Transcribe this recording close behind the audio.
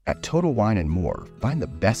At Total Wine & More, find the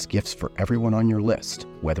best gifts for everyone on your list,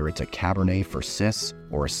 whether it's a Cabernet for sis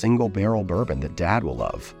or a single barrel bourbon that Dad will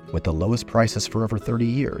love. With the lowest prices for over 30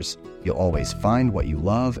 years, you'll always find what you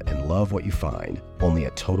love and love what you find. Only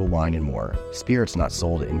at Total Wine & More. Spirits not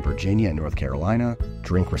sold in Virginia and North Carolina.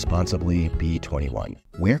 Drink responsibly. Be 21.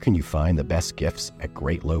 Where can you find the best gifts at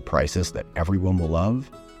great low prices that everyone will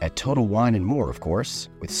love? At Total Wine & More, of course.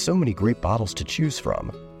 With so many great bottles to choose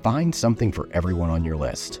from, find something for everyone on your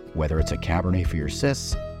list, whether it's a Cabernet for your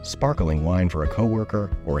sis, sparkling wine for a coworker,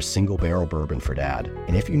 or a single barrel bourbon for Dad.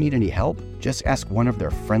 And if you need any help, just ask one of their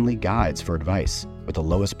friendly guides for advice. With the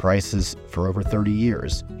lowest prices for over 30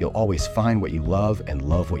 years, you'll always find what you love and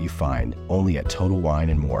love what you find. Only at Total Wine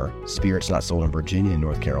 & More. Spirits not sold in Virginia and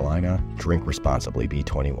North Carolina. Drink responsibly. Be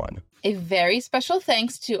 21. A very special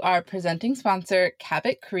thanks to our presenting sponsor,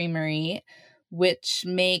 Cabot Creamery, which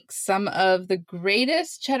makes some of the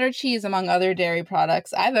greatest cheddar cheese among other dairy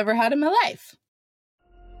products I've ever had in my life.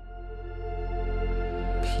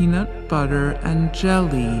 Peanut butter and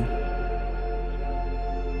jelly.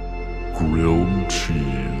 Grilled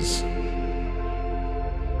cheese.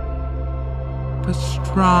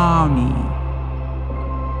 Pastrami.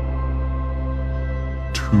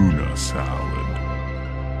 Tuna salad.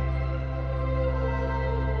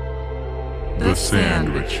 The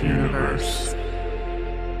Sandwich Universe.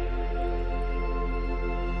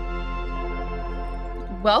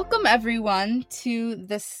 Welcome, everyone, to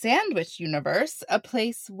the Sandwich Universe, a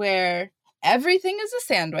place where everything is a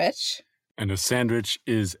sandwich. And a sandwich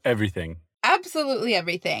is everything. Absolutely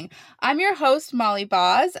everything. I'm your host, Molly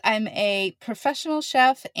Boz. I'm a professional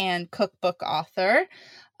chef and cookbook author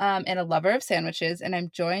and a lover of sandwiches. And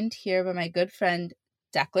I'm joined here by my good friend,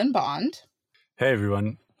 Declan Bond. Hey,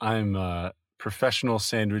 everyone. I'm a professional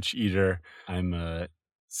sandwich eater. I'm a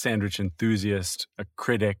sandwich enthusiast, a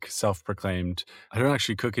critic, self-proclaimed. I don't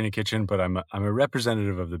actually cook in a kitchen, but I'm a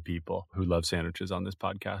representative of the people who love sandwiches on this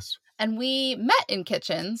podcast. And we met in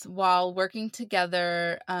kitchens while working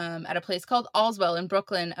together at a place called Allswell in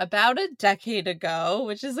Brooklyn about a decade ago,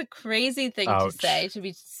 which is a crazy thing to say, to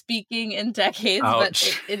be speaking in decades,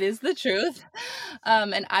 but it is the truth.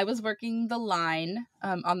 And I was working the line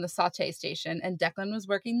on the saute station, and Declan was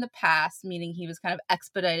working the pass, meaning he was kind of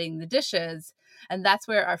expediting the dishes. And that's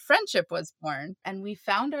where our friendship was born. And we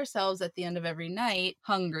found ourselves at the end of every night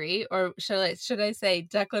hungry, or should I say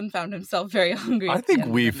Declan found himself very hungry. I think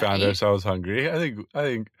we found ourselves hungry. I think,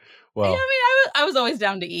 well. I mean, I was always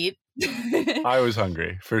down to eat. I was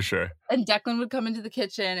hungry, for sure. And Declan would come into the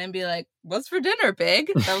kitchen and be like, "What's for dinner, Big?"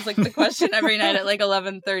 That was like the question every night at like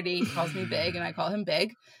 11:30. He calls me Big and I call him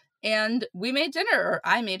Big. And we made dinner, or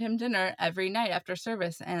I made him dinner every night after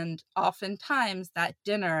service. And oftentimes that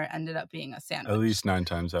dinner ended up being a sandwich. At least 9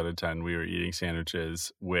 times out of 10, we were eating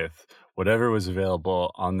sandwiches with whatever was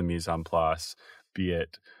available on the mise en place, be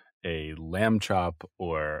it a lamb chop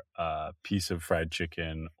or a piece of fried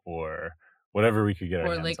chicken or whatever we could get our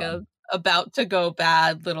hands on. Or like a about to go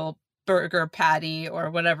bad little burger patty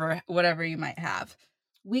or whatever you might have.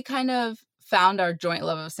 We kind of found our joint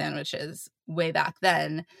love of sandwiches way back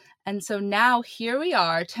then. And so now here we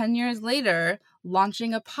are 10 years later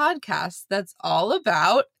launching a podcast that's all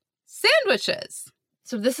about sandwiches.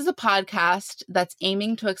 So this is a podcast that's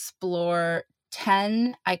aiming to explore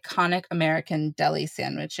 10 iconic American deli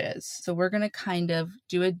sandwiches. So we're going to kind of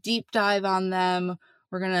do a deep dive on them.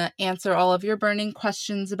 We're going to answer all of your burning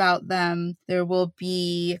questions about them. There will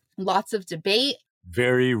be lots of debate.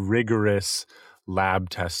 Very rigorous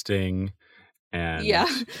lab testing. And yeah,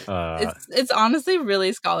 it's honestly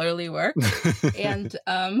really scholarly work, and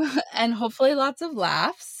hopefully lots of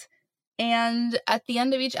laughs. And at the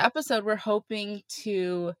end of each episode, we're hoping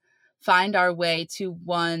to find our way to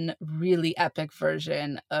one really epic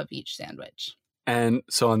version of each sandwich. And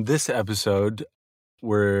so on this episode,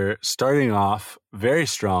 we're starting off very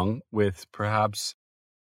strong with perhaps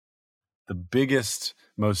the biggest,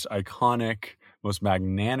 most iconic, most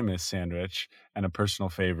magnanimous sandwich and a personal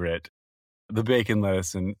favorite. The bacon,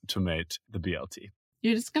 lettuce, and tomato, the BLT.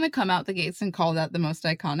 You're just going to come out the gates and call that the most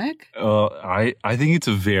iconic? I think it's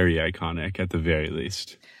a very iconic at the very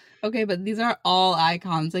least. Okay, but these are all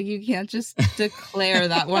icons. Like, you can't just declare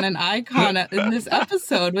that one an icon in this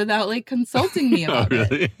episode without, like, consulting me about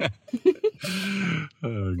it.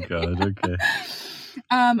 Oh, God, okay.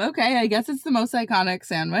 Okay, I guess it's the most iconic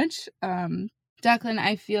sandwich. Declan,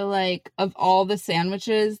 I feel like of all the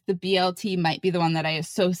sandwiches, the BLT might be the one that I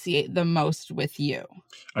associate the most with you.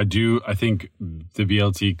 I do. I think the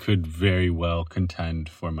BLT could very well contend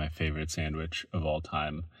for my favorite sandwich of all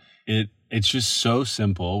time. It's just so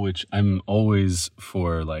simple, which I'm always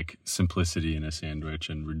for, like, simplicity in a sandwich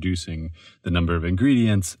and reducing the number of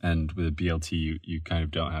ingredients. And with a BLT, you kind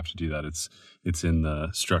of don't have to do that. It's in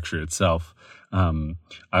the structure itself. I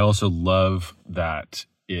also love that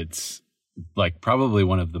it's like probably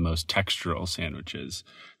one of the most textural sandwiches.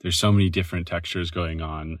 There's so many different textures going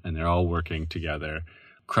on, and they're all working together.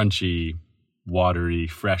 Crunchy, watery,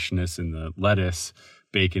 freshness in the lettuce.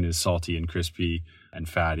 Bacon is salty and crispy and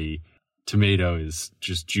fatty. Tomato is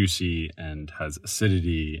just juicy and has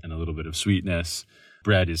acidity and a little bit of sweetness.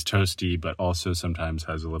 Bread is toasty, but also sometimes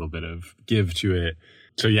has a little bit of give to it.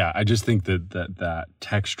 So yeah, I just think that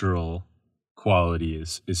textural quality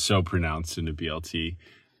is so pronounced in a BLT.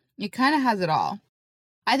 It kind of has it all.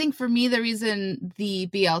 I think for me, the reason the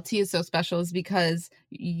BLT is so special is because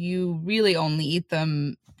you really only eat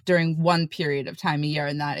them during one period of time a year.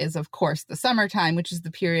 And that is, of course, the summertime, which is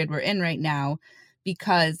the period we're in right now.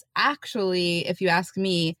 Because actually, if you ask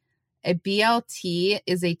me, a BLT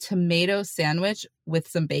is a tomato sandwich with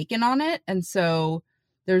some bacon on it. And so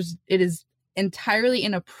it is entirely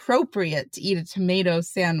inappropriate to eat a tomato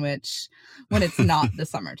sandwich when it's not the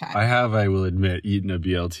summertime. I will admit, eaten a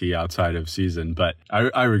BLT outside of season, but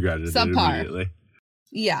I regretted it immediately.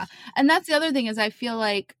 Yeah. And that's the other thing is I feel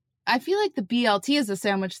like the BLT is a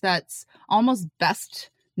sandwich that's almost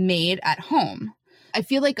best made at home. I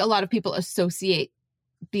feel like a lot of people associate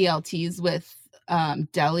BLTs with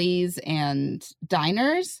delis and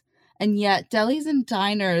diners, and yet delis and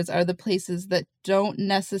diners are the places that don't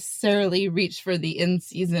necessarily reach for the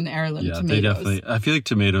in-season heirloom tomatoes. They definitely. I feel like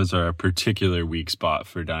tomatoes are a particular weak spot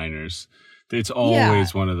for diners. It's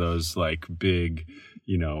always one of those like big,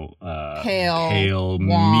 pale,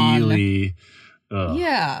 mealy. Ugh.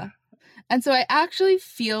 Yeah, and so I actually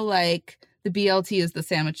feel like the BLT is the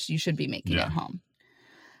sandwich you should be making at home.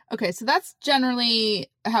 Okay, so that's generally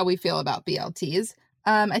how we feel about BLTs.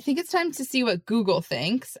 I think it's time to see what Google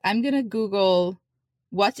thinks. I'm going to Google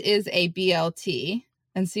what is a BLT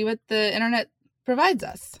and see what the internet provides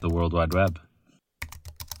us. The World Wide Web.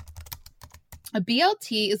 A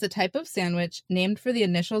BLT is a type of sandwich named for the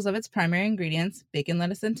initials of its primary ingredients, bacon,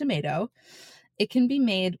 lettuce, and tomato. It can be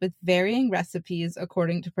made with varying recipes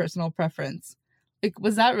according to personal preference.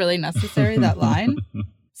 Was that really necessary, that line?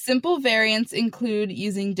 Simple variants include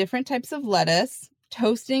using different types of lettuce,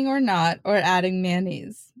 toasting or not, or adding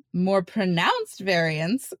mayonnaise. More pronounced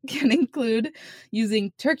variants can include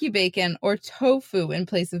using turkey bacon or tofu in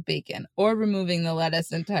place of bacon, or removing the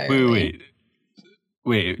lettuce entirely.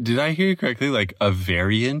 Wait, did I hear you correctly? Like a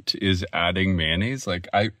variant is adding mayonnaise? Like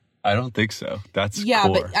I don't think so. That's core.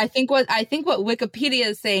 But I think what Wikipedia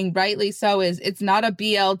is saying, rightly so, is it's not a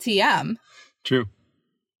BLTM. True.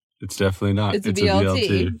 It's definitely not. It's a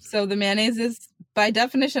BLT. So the mayonnaise is by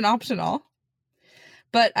definition optional.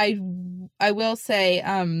 But I will say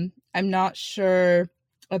I'm not sure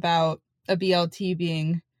about a BLT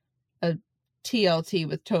being a TLT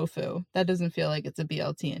with tofu. That doesn't feel like it's a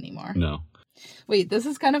BLT anymore. No. Wait, this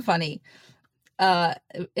is kind of funny.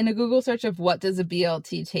 In a Google search of what does a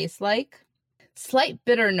BLT taste like, slight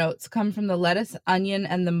bitter notes come from the lettuce, onion,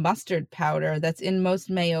 and the mustard powder that's in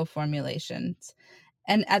most mayo formulations.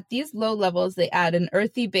 And at these low levels, they add an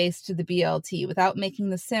earthy base to the BLT without making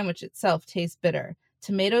the sandwich itself taste bitter.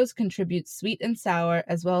 Tomatoes contribute sweet and sour,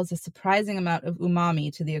 as well as a surprising amount of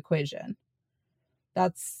umami to the equation.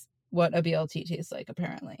 That's what a BLT tastes like,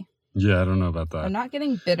 apparently. Yeah, I don't know about that. I'm not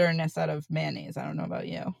getting bitterness out of mayonnaise. I don't know about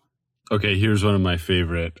you. Okay, here's one of my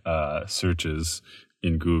favorite searches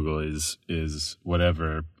in Google is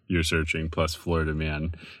whatever you're searching plus Florida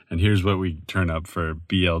man. And here's what we turn up for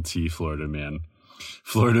BLT Florida man.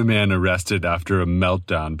 Florida man arrested after a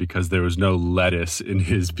meltdown because there was no lettuce in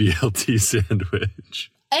his BLT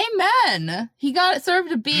sandwich. Amen. He got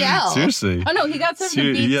served a BL. Seriously. Oh, no, he got served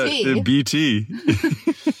a BT. Yeah, BT.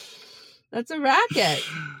 That's a racket.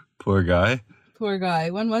 Poor guy. Poor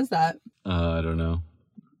guy. When was that? I don't know.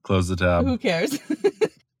 Close the tab. Who cares?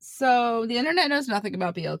 So the internet knows nothing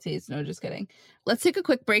about BLTs. No, just kidding. Let's take a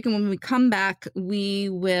quick break, and when we come back, we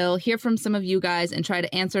will hear from some of you guys and try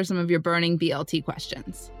to answer some of your burning BLT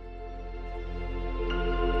questions.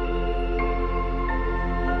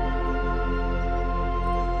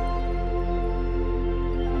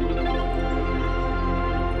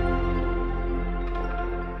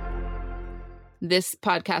 This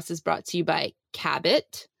podcast is brought to you by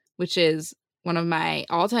Cabot, which is one of my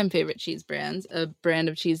all-time favorite cheese brands, a brand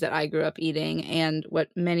of cheese that I grew up eating. And what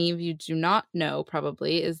many of you do not know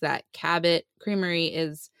probably is that Cabot Creamery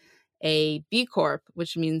is a B Corp,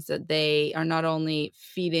 which means that they are not only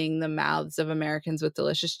feeding the mouths of Americans with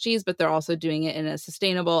delicious cheese, but they're also doing it in a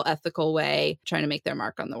sustainable, ethical way, trying to make their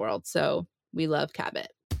mark on the world. So we love Cabot.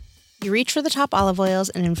 You reach for the top olive oils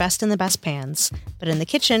and invest in the best pans. But in the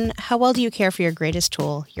kitchen, how well do you care for your greatest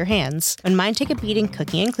tool, your hands? When mine take a beating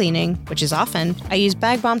cooking and cleaning, which is often, I use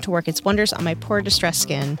Bag Balm to work its wonders on my poor, distressed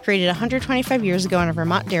skin. Created 125 years ago on a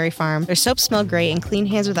Vermont dairy farm, their soaps smell great and clean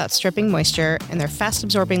hands without stripping moisture, and their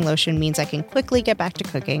fast-absorbing lotion means I can quickly get back to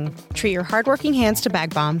cooking. Treat your hardworking hands to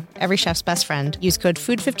Bag Balm, every chef's best friend. Use code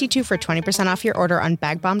FOOD52 for 20% off your order on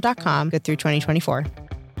bagbalm.com, good through 2024.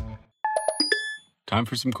 Time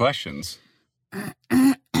for some questions.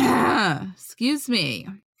 Excuse me.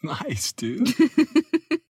 Nice, dude.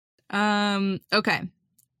 Okay.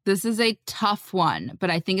 This is a tough one, but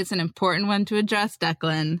I think it's an important one to address,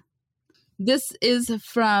 Declan. This is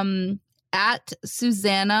from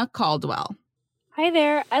 @Susanna Caldwell. Hi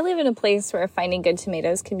there. I live in a place where finding good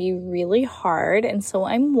tomatoes can be really hard, and so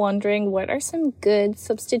I'm wondering what are some good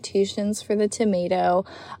substitutions for the tomato,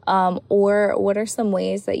 or what are some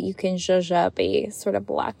ways that you can zhuzh up a sort of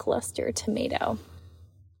lackluster tomato?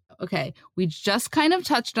 Okay, we just kind of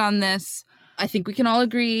touched on this. I think we can all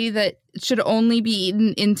agree that it should only be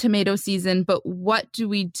eaten in tomato season, but what do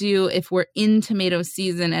we do if we're in tomato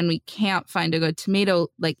season and we can't find a good tomato?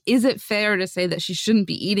 Like, is it fair to say that she shouldn't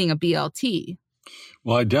be eating a BLT?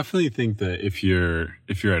 Well, I definitely think that if you're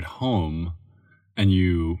at home and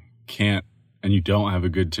you can't and you don't have a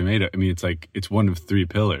good tomato, I mean, it's one of three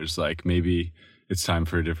pillars. Like, maybe it's time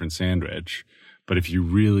for a different sandwich. But if you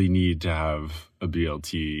really need to have a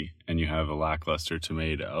BLT and you have a lackluster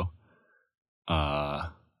tomato,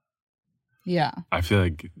 yeah, I feel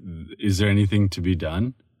like, is there anything to be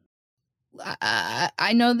done?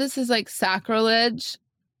 I know this is like sacrilege.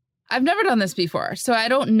 I've never done this before, so I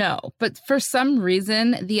don't know. But for some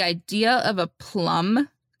reason, the idea of a plum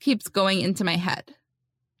keeps going into my head.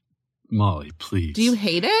 Molly, please. Do you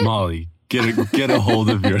hate it? Molly, get a hold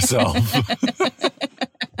of yourself.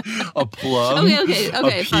 A plum? Okay.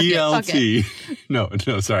 A PLT. No,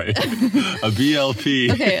 sorry. A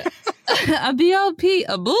BLP. Okay. A BLP.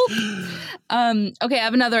 A boop. Okay, I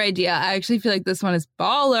have another idea. I actually feel like this one is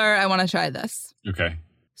baller. I want to try this. Okay.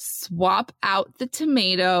 Swap out the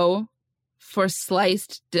tomato for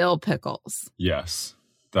sliced dill pickles. Yes.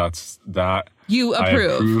 That's that. You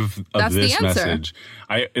approve. I approve of That's this the answer. message.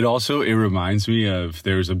 It reminds me of,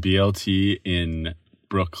 there's a BLT in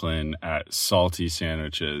Brooklyn at Salty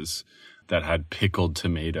Sandwiches that had pickled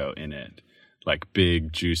tomato in it. Like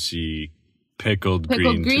big, juicy, pickled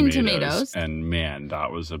green tomatoes. And man,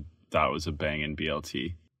 that was a banging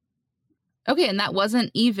BLT. Okay, and that wasn't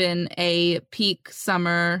even a peak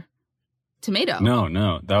summer tomato.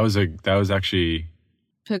 No. That was actually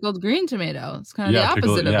pickled green tomato. It's kind of the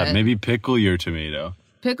opposite of it. Maybe pickle your tomato.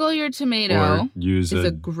 Pickle your tomato is a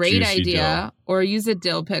great idea. Dill. Or use a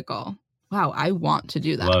dill pickle. Wow, I want to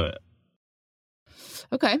do that. Love it.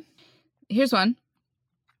 Okay, here's one.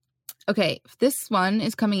 Okay, this one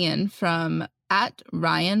is coming in from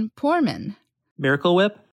 @Ryan Poorman. Miracle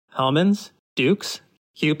Whip, Hellman's, Duke's,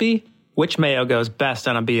 Kewpie. Which mayo goes best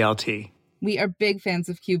on a BLT? We are big fans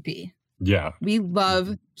of Kewpie. Yeah. We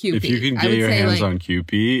love Kewpie. If you can get your hands on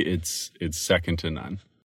Kewpie, it's second to none.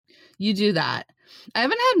 You do that. I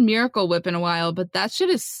haven't had Miracle Whip in a while, but that shit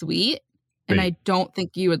is sweet, and I don't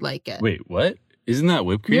think you would like it. Wait, what? Isn't that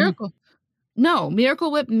whipped cream?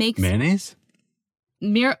 Miracle Whip makes... Mayonnaise?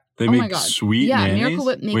 They make sweet mayonnaise? Yeah, Miracle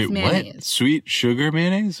Whip makes mayonnaise. What? Sweet sugar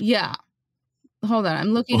mayonnaise? Yeah. Hold on, I'm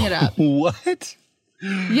looking it up. What?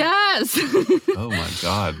 Yes. Oh my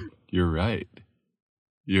God. You're right.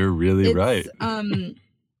 You're really right.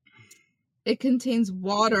 It contains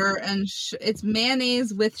water and it's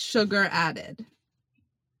mayonnaise with sugar added.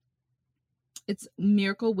 It's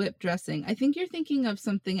Miracle Whip dressing. I think you're thinking of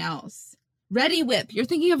something else. Ready Whip. You're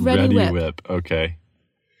thinking of Ready Whip. Okay.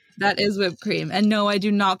 That is whipped cream. And no, I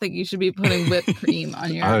do not think you should be putting whipped cream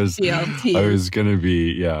on your BLT. I was going to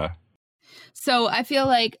be, yeah. So I feel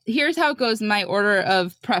like here's how it goes in my order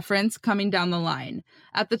of preference coming down the line.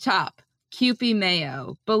 At the top, Kewpie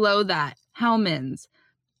mayo. Below that, Hellman's.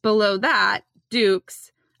 Below that,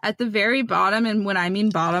 Duke's. At the very bottom, and when I mean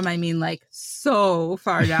bottom, I mean like so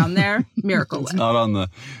far down there, Miracle Whip.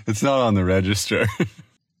 It's not on the register.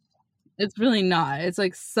 It's really not. It's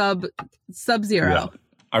like sub-zero. Yeah.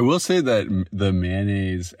 I will say that the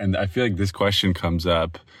mayonnaise, and I feel like this question comes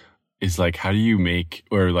up, is like, how do you make,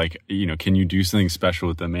 or like, can you do something special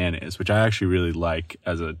with the mayonnaise, which I actually really like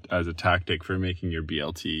as a tactic for making your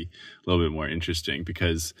BLT a little bit more interesting,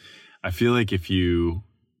 because I feel like if you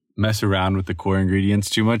mess around with the core ingredients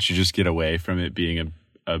too much, you just get away from it being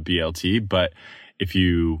a BLT. But if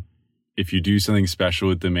you do something special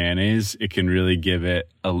with the mayonnaise, it can really give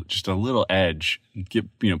it just a little edge.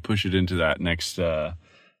 Push it into that next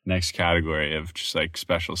category of just like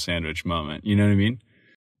special sandwich moment. You know what I mean?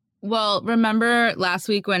 Well, remember last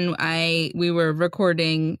week when we were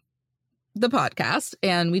recording the podcast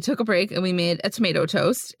and we took a break and we made a tomato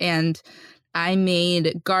toast, and I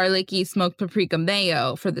made garlicky smoked paprika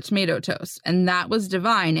mayo for the tomato toast, and that was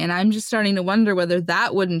divine. And I'm just starting to wonder whether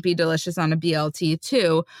that wouldn't be delicious on a BLT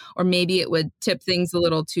too, or maybe it would tip things a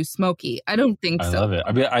little too smoky. I don't think so. I love it.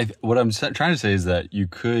 I mean, what I'm trying to say is that you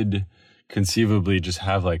could conceivably just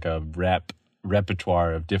have like a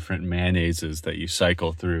repertoire of different mayonnaises that you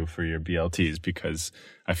cycle through for your BLTs, because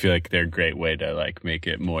I feel like they're a great way to like make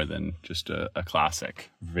it more than just a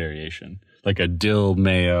classic variation, like a dill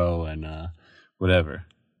mayo and whatever.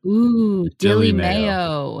 Ooh, dilly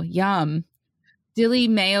mayo. Yum. Dilly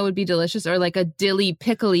mayo would be delicious, or like a dilly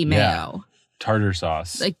pickly mayo. Yeah. Tartar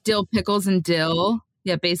sauce. Like dill pickles and dill.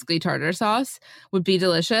 Yeah, basically tartar sauce would be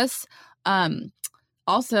delicious.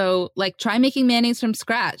 Also, like, try making mayonnaise from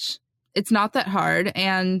scratch. It's not that hard,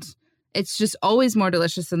 and it's just always more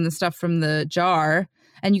delicious than the stuff from the jar.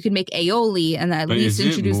 And you can make aioli and at least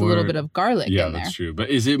introduce a little bit of garlic in there. Yeah, that's true. But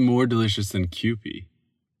is it more delicious than Kewpie?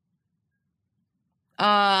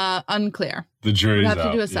 Unclear. The jury's out. We'll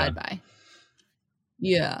have to do a side by.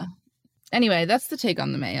 Yeah. Anyway, that's the take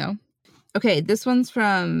on the mayo. Okay, this one's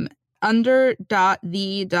from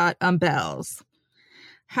under.the.umbels.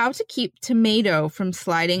 How to keep tomato from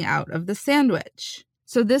sliding out of the sandwich.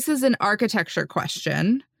 So this is an architecture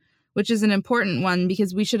question, which is an important one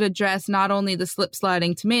because we should address not only the slip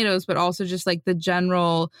sliding tomatoes, but also just like the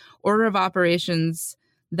general order of operations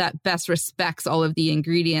that best respects all of the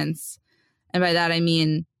ingredients. And by that, I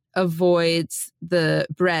mean avoids the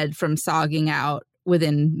bread from sogging out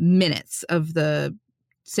within minutes of the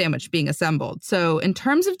sandwich being assembled. So in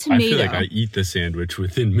terms of tomato, I feel like I eat the sandwich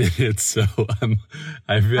within minutes, so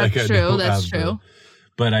I feel like I don't that's have true.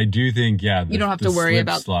 But I do think, you don't have to worry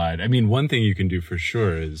about slide. I mean, one thing you can do for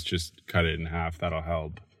sure is just cut it in half. That'll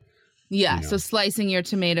help. Yeah, so slicing your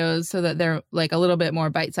tomatoes so that they're like a little bit more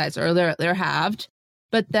bite-sized, or they're halved.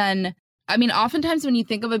 But then, I mean, oftentimes when you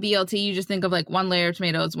think of a BLT, you just think of like one layer of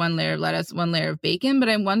tomatoes, one layer of lettuce, one layer of bacon. But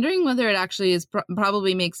I'm wondering whether it actually is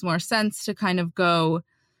probably makes more sense to kind of go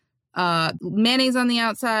mayonnaise on the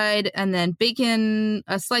outside, and then bacon,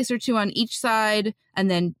 a slice or two on each side,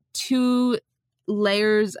 and then 2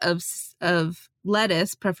 layers of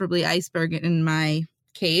lettuce, preferably iceberg in my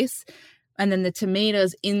case, and then the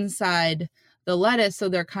tomatoes inside the lettuce, so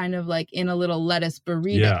they're kind of like in a little lettuce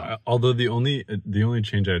burrito. Yeah, although the only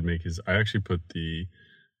change I'd make is I actually put the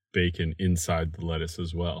bacon inside the lettuce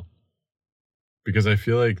as well, because I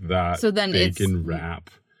feel like that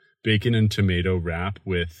bacon and tomato wrap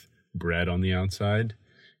with bread on the outside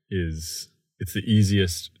it's the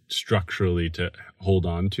easiest structurally to hold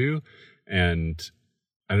on to, and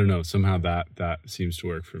I don't know, somehow that seems to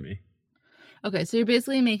work for me. Okay, so you're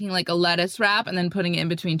basically making like a lettuce wrap and then putting it in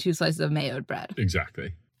between 2 slices of mayoed bread.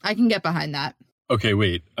 Exactly. I can get behind that. Okay,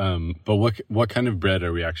 wait. But what kind of bread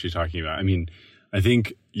are we actually talking about? I mean, I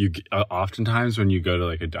think you oftentimes when you go to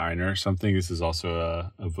like a diner or something, this is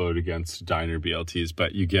also a vote against diner BLTs,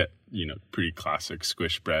 but you get, pretty classic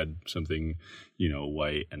squish bread, something,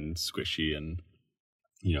 white and squishy, and,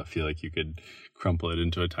 feel like you could crumple it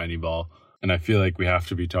into a tiny ball. And I feel like we have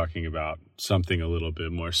to be talking about something a little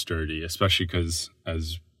bit more sturdy, especially because,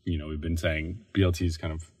 as we've been saying, BLTs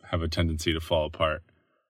kind of have a tendency to fall apart.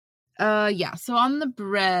 Yeah. So on the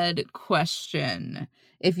bread question,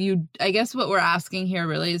 I guess what we're asking here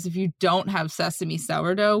really is if you don't have sesame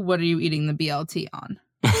sourdough, what are you eating the BLT on?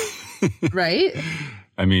 Right?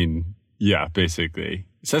 I mean, yeah, basically.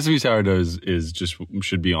 Sesame sourdough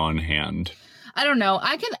should be on hand. I don't know.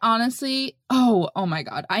 I can honestly, oh my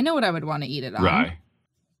God. I know what I would want to eat it on. Rye.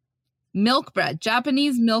 Milk bread.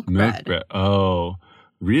 Japanese milk bread. Oh,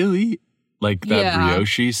 really? Like that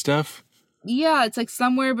brioche stuff? Yeah, it's like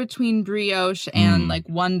somewhere between brioche and like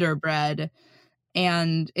Wonder Bread.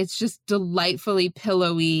 And it's just delightfully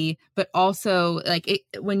pillowy, but also like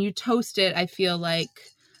when you toast it, I feel like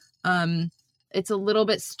it's a little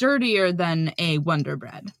bit sturdier than a Wonder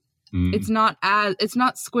Bread. It's not as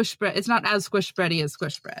squish bread. It's not as squish bready as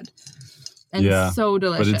squish bread. And it's so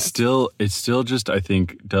delicious. But it's still just, I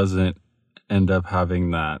think, doesn't end up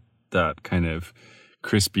having that kind of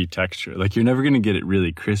crispy texture. Like you're never going to get it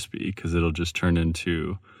really crispy because it'll just turn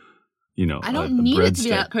into, I don't need it to be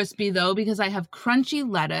that crispy though, because I have crunchy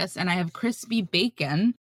lettuce and I have crispy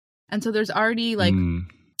bacon. And so there's already like,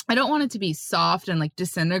 I don't want it to be soft and like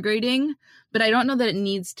disintegrating, but I don't know that it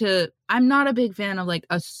needs to. I'm not a big fan of like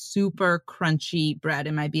a super crunchy bread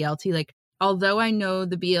in my BLT. Like, although I know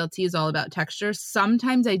the BLT is all about texture,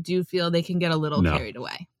 sometimes I do feel they can get a little carried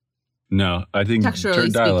away. No, I think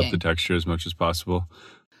Texturally dial up speaking. the texture as much as possible.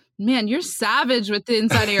 Man, you're savage with the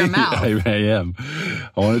inside of your mouth. I am.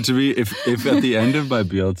 I want it to be, if at the end of my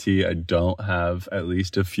BLT, I don't have at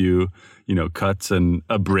least a few, cuts and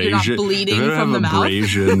abrasions. You're not bleeding from the mouth.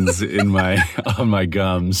 Abrasions on my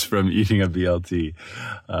gums from eating a BLT.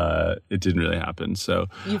 It didn't really happen. So,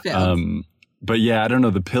 you failed. But yeah, I don't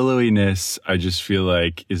know. The pillowiness, I just feel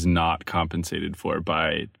like is not compensated for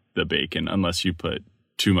by the bacon unless you put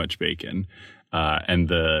too much bacon. And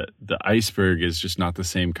the iceberg is just not the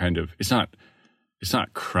same kind of, it's not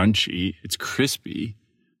crunchy, it's crispy,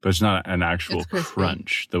 but it's not an actual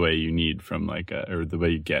crunch the way you need from or the way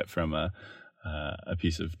you get from a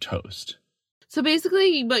piece of toast. So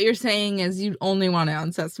basically what you're saying is you only want it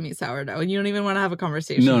on sesame sourdough and you don't even want to have a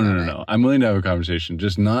conversation. No. I'm willing to have a conversation,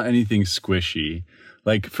 just not anything squishy.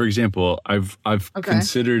 Like, for example, I've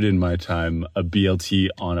considered in my time a BLT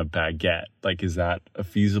on a baguette. Like, is that a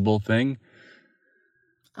feasible thing?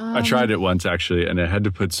 I tried it once, actually, and I had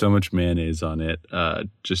to put so much mayonnaise on it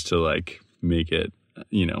just to, make it,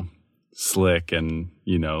 slick and,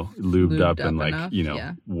 lubed up and,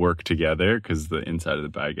 enough, work together because the inside of the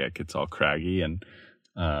baguette gets all craggy and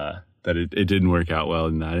that it didn't work out well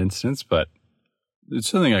in that instance. But it's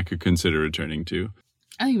something I could consider returning to.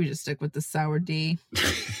 I think we just stick with the sour D.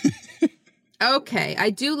 Okay,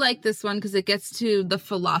 I do like this one because it gets to the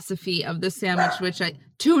philosophy of the sandwich,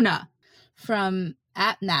 tuna from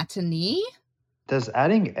 @Natani. Does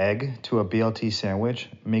adding egg to a BLT sandwich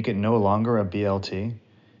make it no longer a BLT?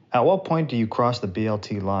 At what point do you cross the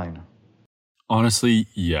BLT line? Honestly,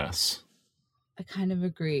 yes. I kind of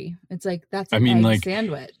agree. It's like, that's an egg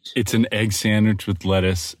sandwich. It's an egg sandwich with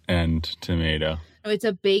lettuce and tomato. No, it's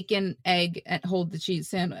a bacon, egg, and hold the cheese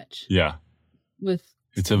sandwich. Yeah.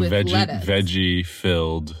 It's a veggie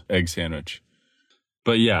filled egg sandwich.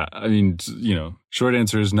 But yeah, I mean, short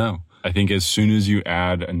answer is no. I think as soon as you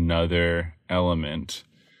add another element,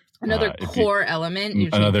 core element,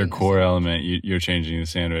 you're changing the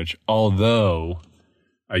sandwich. Although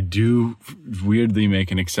I do weirdly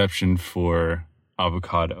make an exception for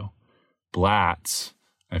avocado. Blats,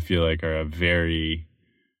 I feel like, are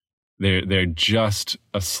they're just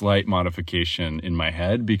a slight modification in my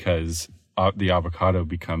head because the avocado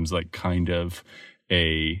becomes like kind of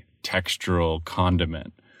a textural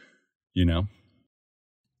condiment,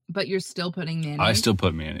 But you're still putting mayonnaise? I still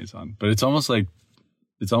put mayonnaise on. But it's almost like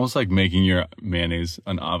making your mayonnaise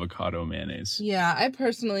an avocado mayonnaise. Yeah, I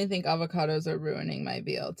personally think avocados are ruining my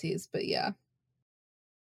BLTs, but yeah.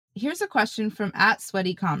 Here's a question from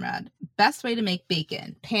 @SweatyComrade. Best way to make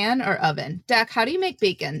bacon, pan or oven? Dak, how do you make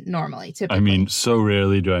bacon normally, typically? I mean, so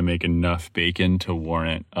rarely do I make enough bacon to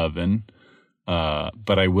warrant oven.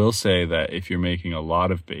 But I will say that if you're making a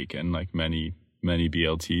lot of bacon, like many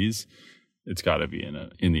BLTs, it's got to be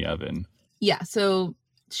in the oven. Yeah, so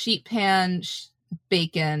sheet pan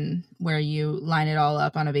bacon where you line it all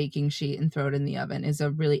up on a baking sheet and throw it in the oven is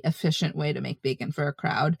a really efficient way to make bacon for a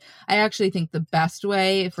crowd. I actually think the best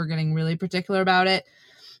way, if we're getting really particular about it,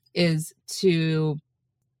 is you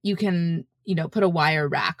can put a wire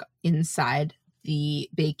rack inside the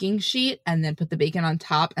baking sheet and then put the bacon on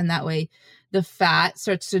top, and that way the fat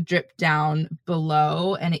starts to drip down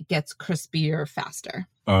below and it gets crispier faster.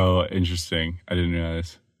 Oh, interesting. I didn't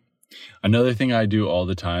realize. Another thing I do all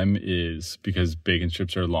the time is, because bacon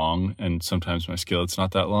strips are long and sometimes my skillet's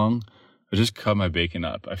not that long, I just cut my bacon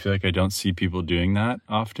up. I feel like I don't see people doing that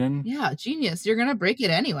often. Yeah, genius. You're going to break it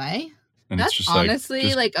anyway. And that's it's just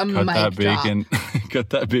honestly like a mic bacon.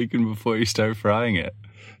 Cut that bacon before you start frying it.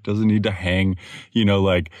 Doesn't need to hang,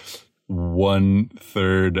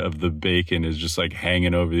 1/3 of the bacon is just like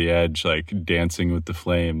hanging over the edge, like dancing with the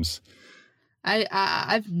flames.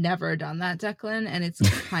 I've never done that, Declan, and it's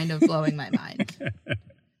kind of blowing my mind.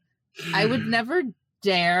 I would never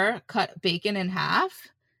dare cut bacon in half.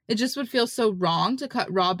 It just would feel so wrong to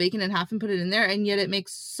cut raw bacon in half and put it in there, and yet it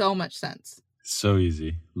makes so much sense. So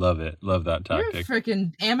easy. Love it. Love that tactic. You're a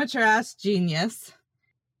freaking amateur-ass genius.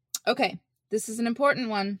 Okay, this is an important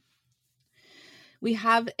one. We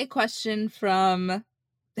have a question from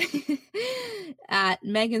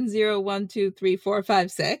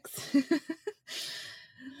 @Megan012346.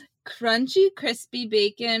 Crunchy, crispy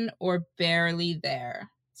bacon or barely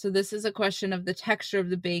there? So this is a question of the texture of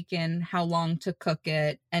the bacon, how long to cook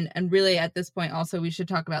it, and really at this point also we should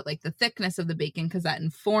talk about like the thickness of the bacon because that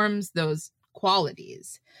informs those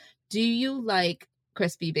qualities. Do you like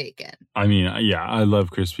crispy bacon? I mean, yeah, I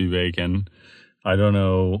love crispy bacon. I don't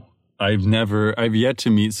know. I've yet to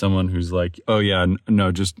meet someone who's like, oh yeah,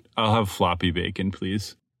 no, just I'll have floppy bacon,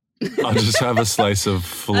 please. I'll just have a slice of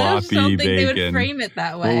floppy I just don't think bacon. they would frame it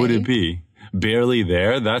that way. What would it be? Barely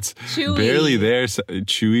there? That's chewy. Barely there.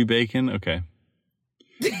 Chewy bacon? Okay.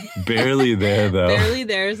 Barely there, though. Barely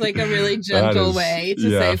there is like a really gentle way to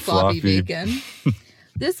say floppy bacon.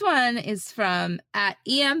 This one is from at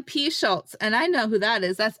EMP Schultz, and I know who that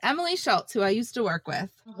is. That's Emily Schultz, who I used to work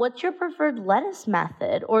with. What's your preferred lettuce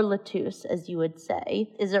method, or lettuce, as you would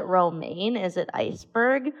say? Is it romaine? Is it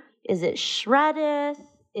iceberg? Is it shredded?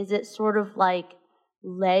 Is it sort of like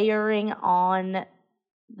layering on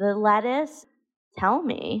the lettuce? Tell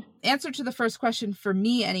me. Answer to the first question for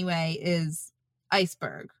me, anyway, is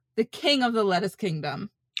iceberg, the king of the lettuce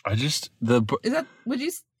kingdom. Is that, would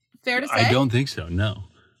you, fair to say? I don't think so, no.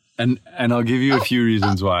 And I'll give you a few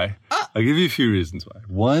reasons why. I'll give you a few reasons why.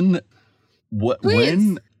 One, at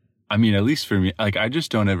least for me, like I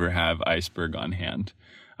just don't ever have iceberg on hand.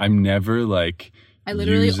 I'm never like I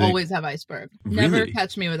literally always have iceberg. Really? Never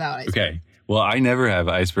catch me without iceberg. Okay. Well, I never have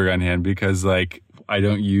iceberg on hand because like I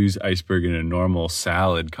don't use iceberg in a normal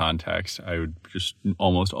salad context. I would just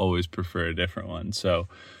almost always prefer a different one. So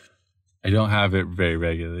I don't have it very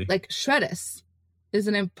regularly. Like shreddis is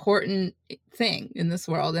an important thing in this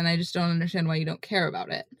world, and I just don't understand why you don't care about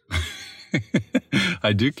it.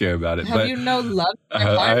 I do care about it. Have you no love for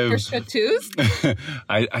shreddus?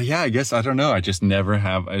 I guess I don't know. I just never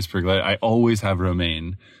have iceberg. I always have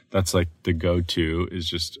romaine. That's like the go-to is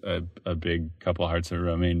just a big couple hearts of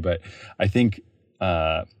romaine. But I think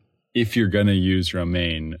if you're going to use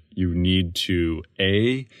romaine, you need to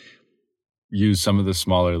use some of the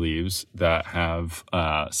smaller leaves that have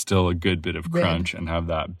still a good bit of crunch and have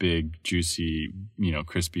that big, juicy,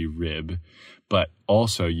 crispy rib. But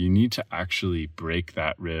also you need to actually break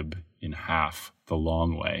that rib in half the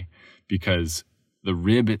long way because the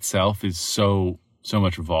rib itself is so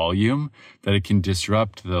much volume that it can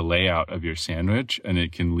disrupt the layout of your sandwich and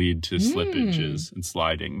it can lead to slippages and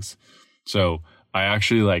slidings. So I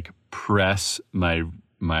actually like press my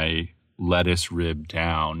lettuce rib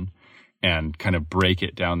down and kind of break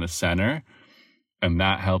it down the center. And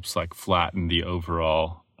that helps like flatten the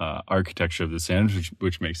overall architecture of the sandwich,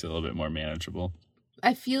 which makes it a little bit more manageable.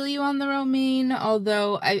 I feel you on the romaine,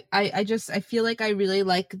 although I feel like I really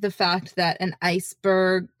like the fact that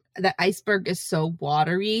iceberg is so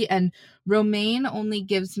watery, and romaine only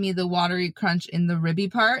gives me the watery crunch in the ribby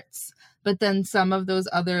parts, but then some of those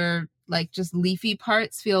other like just leafy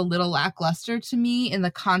parts feel a little lackluster to me in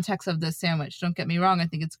the context of this sandwich. Don't get me wrong. I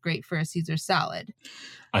think it's great for a Caesar salad.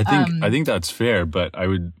 I think that's fair, but I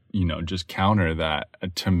would, just counter that. A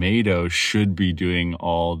tomato should be doing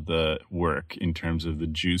all the work in terms of the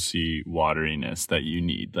juicy wateriness that you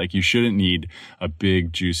need. Like you shouldn't need a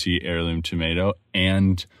big juicy heirloom tomato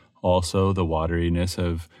and also the wateriness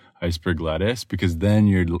of iceberg lettuce, because then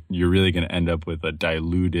you're really going to end up with a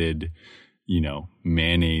diluted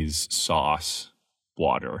mayonnaise sauce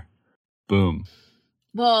water. Boom.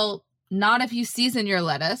 Well, not if you season your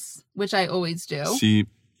lettuce, which I always do. See,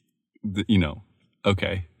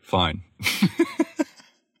 okay, fine.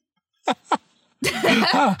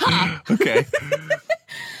 Okay.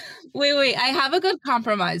 Wait. I have a good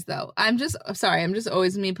compromise though. I'm just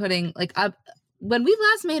always me putting like up. When we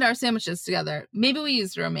last made our sandwiches together, maybe we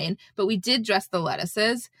used romaine, but we did dress the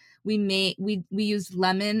lettuces. We used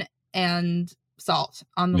lemon and salt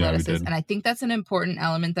on the lettuces. And I think that's an important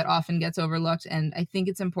element that often gets overlooked. And I think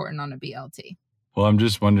it's important on a BLT. Well, I'm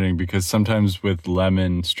just wondering because sometimes with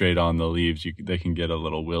lemon straight on the leaves, they can get a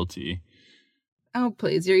little wilty. Oh,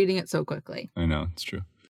 please. You're eating it so quickly. I know. It's true.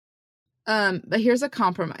 But here's a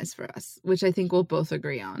compromise for us, which I think we'll both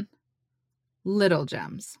agree on. Little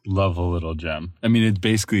gems. Love a little gem. I mean, it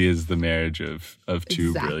basically is the marriage of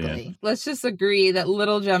two brilliant. Let's just agree that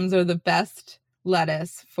little gems are the best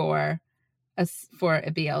lettuce for a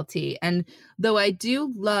BLT. And though I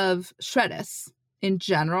do love shreddis in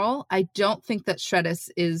general, I don't think that shreddis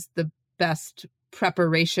is the best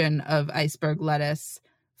preparation of iceberg lettuce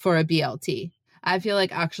for a BLT. I feel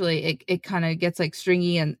like actually it kind of gets like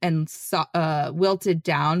stringy and wilted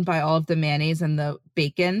down by all of the mayonnaise and the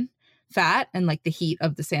bacon fat and like the heat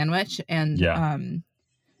of the sandwich. And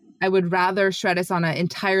I would rather shreddis on an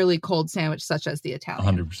entirely cold sandwich such as the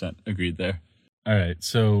Italian. 100% agreed there. All right.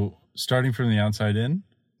 So starting from the outside in.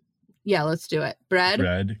 Yeah, let's do it.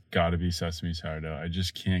 Bread, gotta be sesame sourdough. I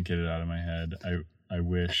just can't get it out of my head. I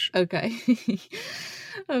wish. Okay.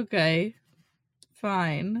 Okay.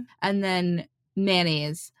 Fine. And then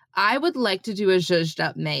mayonnaise. I would like to do a zhuzhed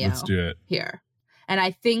up mayo. Let's do it. Here. And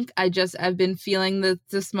I think I've been feeling the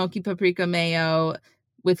smoky paprika mayo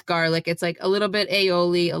with garlic. It's like a little bit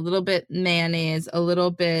aioli, a little bit mayonnaise, a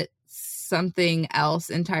little bit something else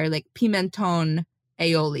entirely, like pimenton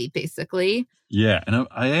aioli, basically. Yeah, and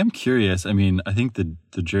I am curious. I mean, I think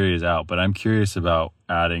the jury is out, but I'm curious about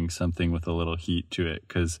adding something with a little heat to it,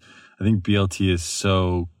 because I think BLT is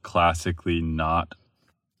so classically not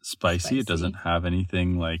spicy. It doesn't have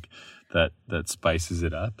anything like that spices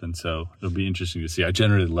it up, and so it'll be interesting to see. I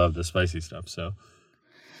generally love the spicy stuff, so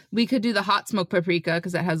we could do the hot smoke paprika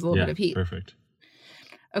because that has a little bit of heat. Perfect.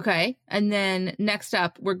 Okay, and then next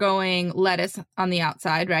up, we're going lettuce on the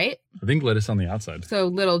outside, right? I think lettuce on the outside. So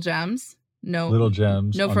little gems. No little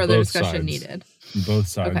gems. No further discussion needed. Both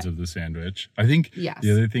sides of the sandwich. I think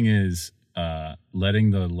the other thing is letting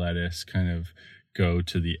the lettuce kind of go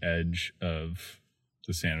to the edge of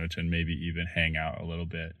the sandwich and maybe even hang out a little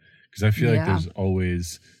bit, because I feel like there's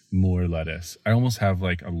always more lettuce. I almost have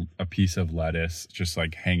like a piece of lettuce just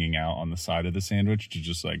like hanging out on the side of the sandwich to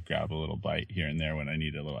just like grab a little bite here and there when I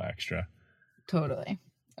need a little extra. Totally.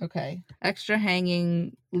 Okay. Extra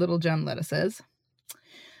hanging little gem lettuces.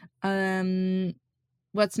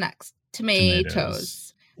 What's next?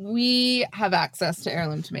 Tomatoes. We have access to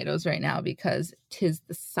heirloom tomatoes right now because 'tis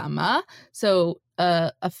the summer. So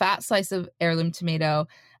a fat slice of heirloom tomato,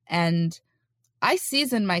 and I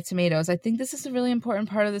season my tomatoes. I think this is a really important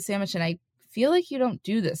part of the sandwich, and I feel like you don't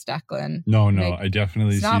do this, Declan. No, like, I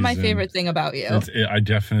definitely it's not my favorite thing about you. I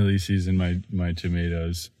definitely season my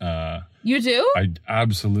tomatoes. You do? I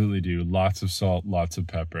absolutely do. Lots of salt, lots of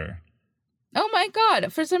pepper. Oh my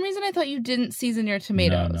God. For some reason, I thought you didn't season your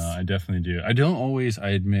tomatoes. No, I definitely do. I don't always, I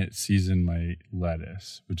admit, season my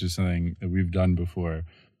lettuce, which is something that we've done before,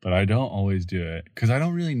 but I don't always do it because I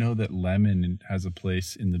don't really know that lemon has a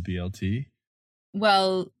place in the BLT.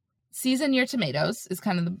 Well, season your tomatoes is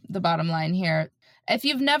kind of the bottom line here.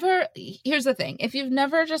 Here's the thing. If you've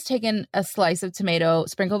never just taken a slice of tomato,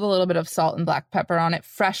 sprinkled a little bit of salt and black pepper on it,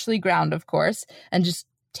 freshly ground, of course, and just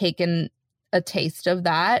taken a taste of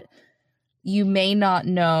that, you may not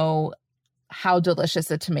know how delicious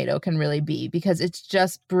a tomato can really be, because it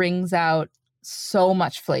just brings out so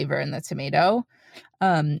much flavor in the tomato,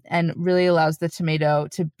 and really allows the tomato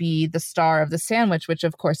to be the star of the sandwich, which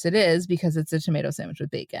of course it is because it's a tomato sandwich with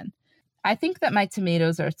bacon. I think that my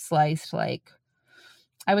tomatoes are sliced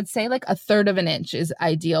I would say like 1/3 of an inch is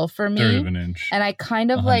ideal for me. 1/3 of an inch. And I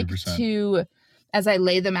kind of 100%. like to, as I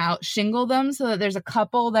lay them out, shingle them so that there's a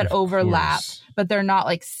couple that overlap, but they're not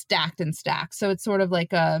like stacked and stacked. So it's sort of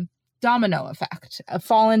like a domino effect, a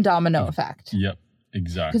fallen domino effect. Yep,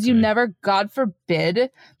 exactly. Because you never, God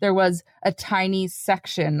forbid, there was a tiny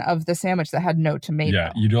section of the sandwich that had no tomato.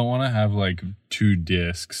 Yeah, you don't want to have like two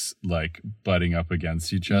discs like butting up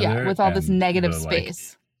against each other. Yeah, with all this negative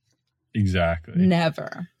space. Exactly.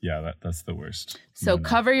 Never. Yeah, that's the worst. So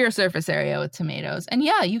cover your surface area with tomatoes. And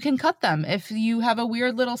yeah, you can cut them. If you have a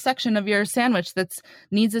weird little section of your sandwich that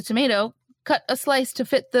needs a tomato, cut a slice to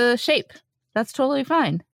fit the shape. That's totally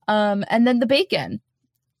fine. And then the bacon.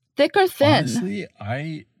 Thick or thin? Honestly,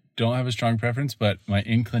 I don't have a strong preference, but my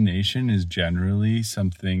inclination is generally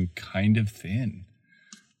something kind of thin.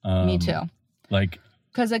 Me too.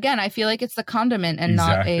 Because again, I feel like it's the condiment and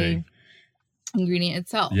not a ingredient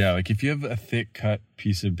itself. Yeah, like if you have a thick cut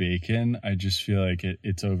piece of bacon, I just feel like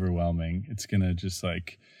it's overwhelming. It's gonna just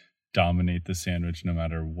like dominate the sandwich no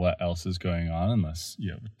matter what else is going on, unless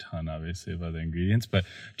you have a ton obviously of other ingredients. But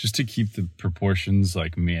just to keep the proportions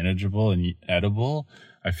like manageable and edible,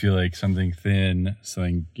 I feel like something thin,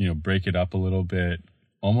 something, break it up a little bit,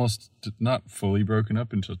 almost not fully broken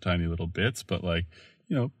up into tiny little bits, but like,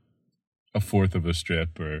 1/4 of a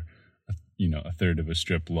strip or 1/3 of a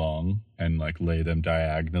strip long, and like lay them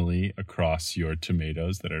diagonally across your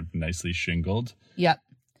tomatoes that are nicely shingled. Yep.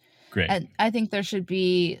 Great. And I think there should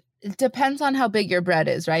be, it depends on how big your bread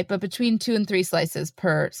is, right? But between 2 and 3 slices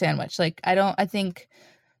per sandwich. I think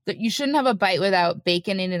that you shouldn't have a bite without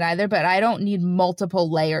bacon in it either, but I don't need multiple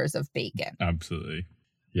layers of bacon. Absolutely.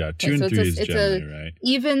 Yeah, 2 and 3 is generally right.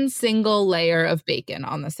 Even single layer of bacon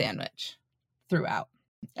on the sandwich throughout.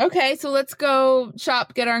 Okay, so let's go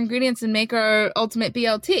shop, get our ingredients, and make our ultimate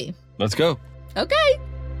BLT. Let's go. Okay.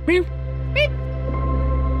 Beep. Beep.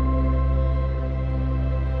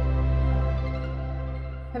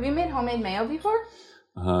 Have you made homemade mayo before?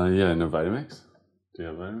 Yeah, no Vitamix. Do you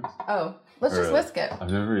have Vitamix? Oh, let's just whisk it.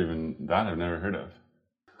 I've never heard of.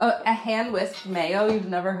 A hand whisked mayo? You've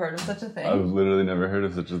never heard of such a thing? I've literally never heard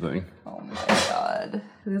of such a thing. Oh my God.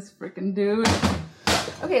 This freaking dude.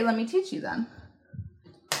 Okay, let me teach you then.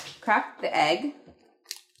 Crack the egg.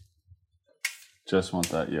 Just want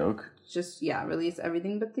that yolk. Release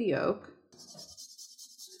everything but the yolk.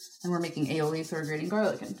 And we're making aioli, so we're grating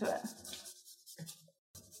garlic into it.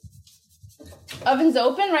 Oven's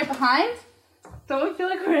open right behind. Don't we feel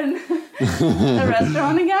like we're in a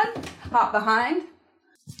restaurant again? Hot behind.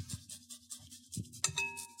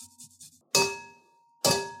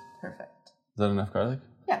 Perfect. Is that enough garlic?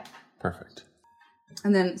 Yeah. Perfect.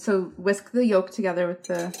 And then, so whisk the yolk together with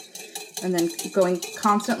and then going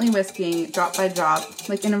constantly whisking, drop by drop,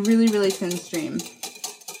 like in a really, really thin stream.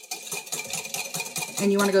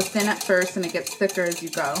 And you want to go thin at first and it gets thicker as you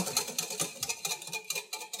go.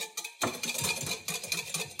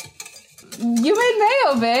 You made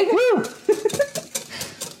mayo, Big. Woo!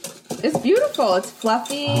 It's beautiful. It's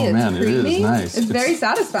fluffy. Oh, man, creamy. it is nice. It's very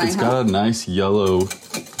satisfying. It's got a nice yellow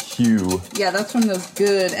hue. Yeah, that's from those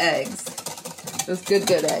good eggs. Those good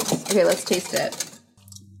eggs. Okay, let's taste it.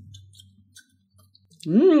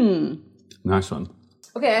 Mmm. Nice one.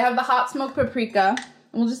 Okay, I have the hot smoked paprika.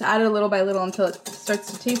 We'll just add it a little by little until it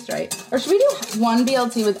starts to taste right. Or should we do one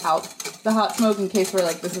BLT without the hot smoke in case we're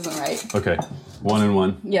like, this isn't right? Okay, 1 and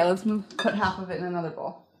 1. Yeah, let's put half of it in another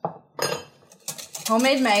bowl.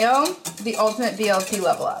 Homemade mayo, the ultimate BLT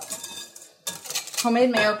level up. Homemade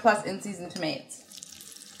mayo plus in-season tomatoes.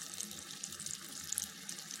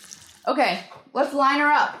 Okay, let's line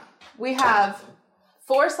her up. We have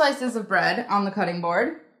 4 slices of bread on the cutting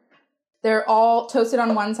board. They're all toasted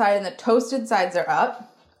on one side and the toasted sides are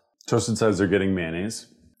up. Toasted sides are getting mayonnaise.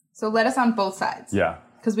 So lettuce on both sides. Yeah.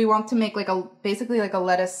 Because we want to make basically like a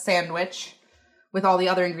lettuce sandwich with all the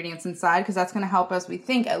other ingredients inside, because that's going to help us, we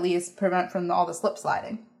think, at least prevent from all the slip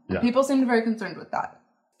sliding. Yeah. People seem very concerned with that.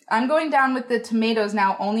 I'm going down with the tomatoes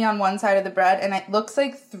now only on one side of the bread, and it looks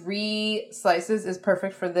like 3 slices is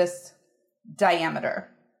perfect for this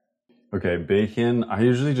diameter. Okay, bacon, I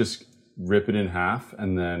usually just rip it in half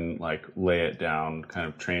and then like lay it down kind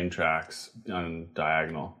of train tracks on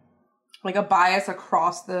diagonal. Like a bias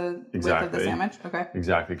across the width of the sandwich? Okay.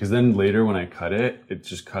 Exactly, because then later when I cut it, it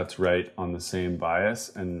just cuts right on the same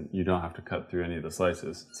bias and you don't have to cut through any of the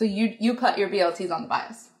slices. So you cut your BLTs on the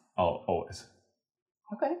bias? Always.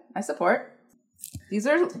 Okay, I support. These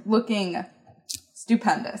are looking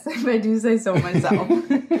stupendous, if I do say so myself.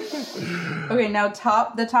 Okay, now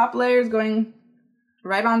the top layer is going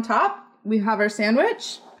right on top. We have our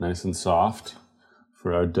sandwich. Nice and soft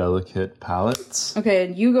for our delicate palates. Okay,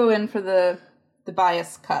 and you go in for the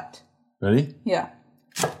bias cut. Ready? Yeah.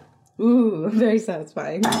 Ooh, very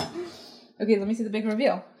satisfying. Okay, let me see the big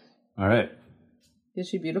reveal. All right. Is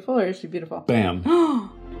she beautiful or is she beautiful? Bam.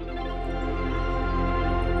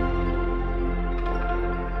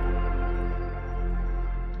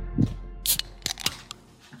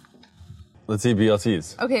 Let's see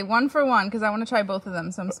BLTs. Okay, 1 for 1, because I want to try both of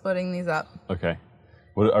them, so I'm splitting these up. Okay.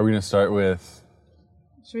 What are we going to start with?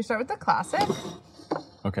 Should we start with the classic?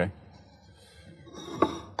 Okay.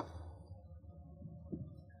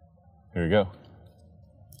 Here we go.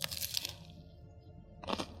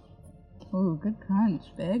 Ooh, good crunch,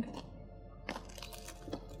 Big.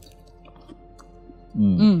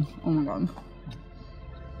 Oh my god.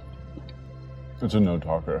 It's a no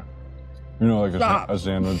talker. You know, like a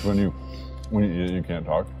sandwich when you eat it, you can't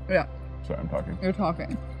talk. Yeah. Sorry, I'm talking. You're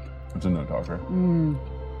talking. It's a no talker.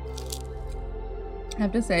 I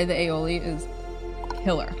have to say the aioli is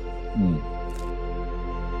killer.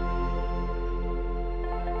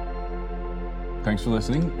 Thanks for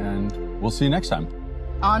listening, and we'll see you next time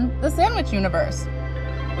on The Sandwich Universe,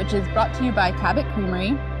 which is brought to you by Cabot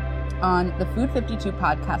Creamery on the Food 52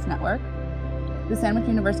 Podcast Network. The Sandwich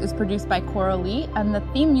Universe is produced by Cora Lee, and the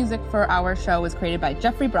theme music for our show was created by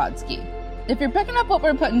Jeffrey Brodsky. If you're picking up what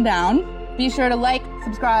we're putting down, be sure to like,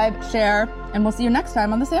 subscribe, share, and we'll see you next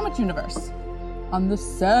time on The Sandwich Universe. On The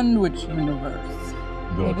Sandwich Universe.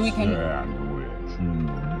 Maybe we can...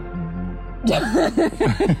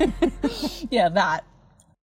 Sandwich. Yeah, that.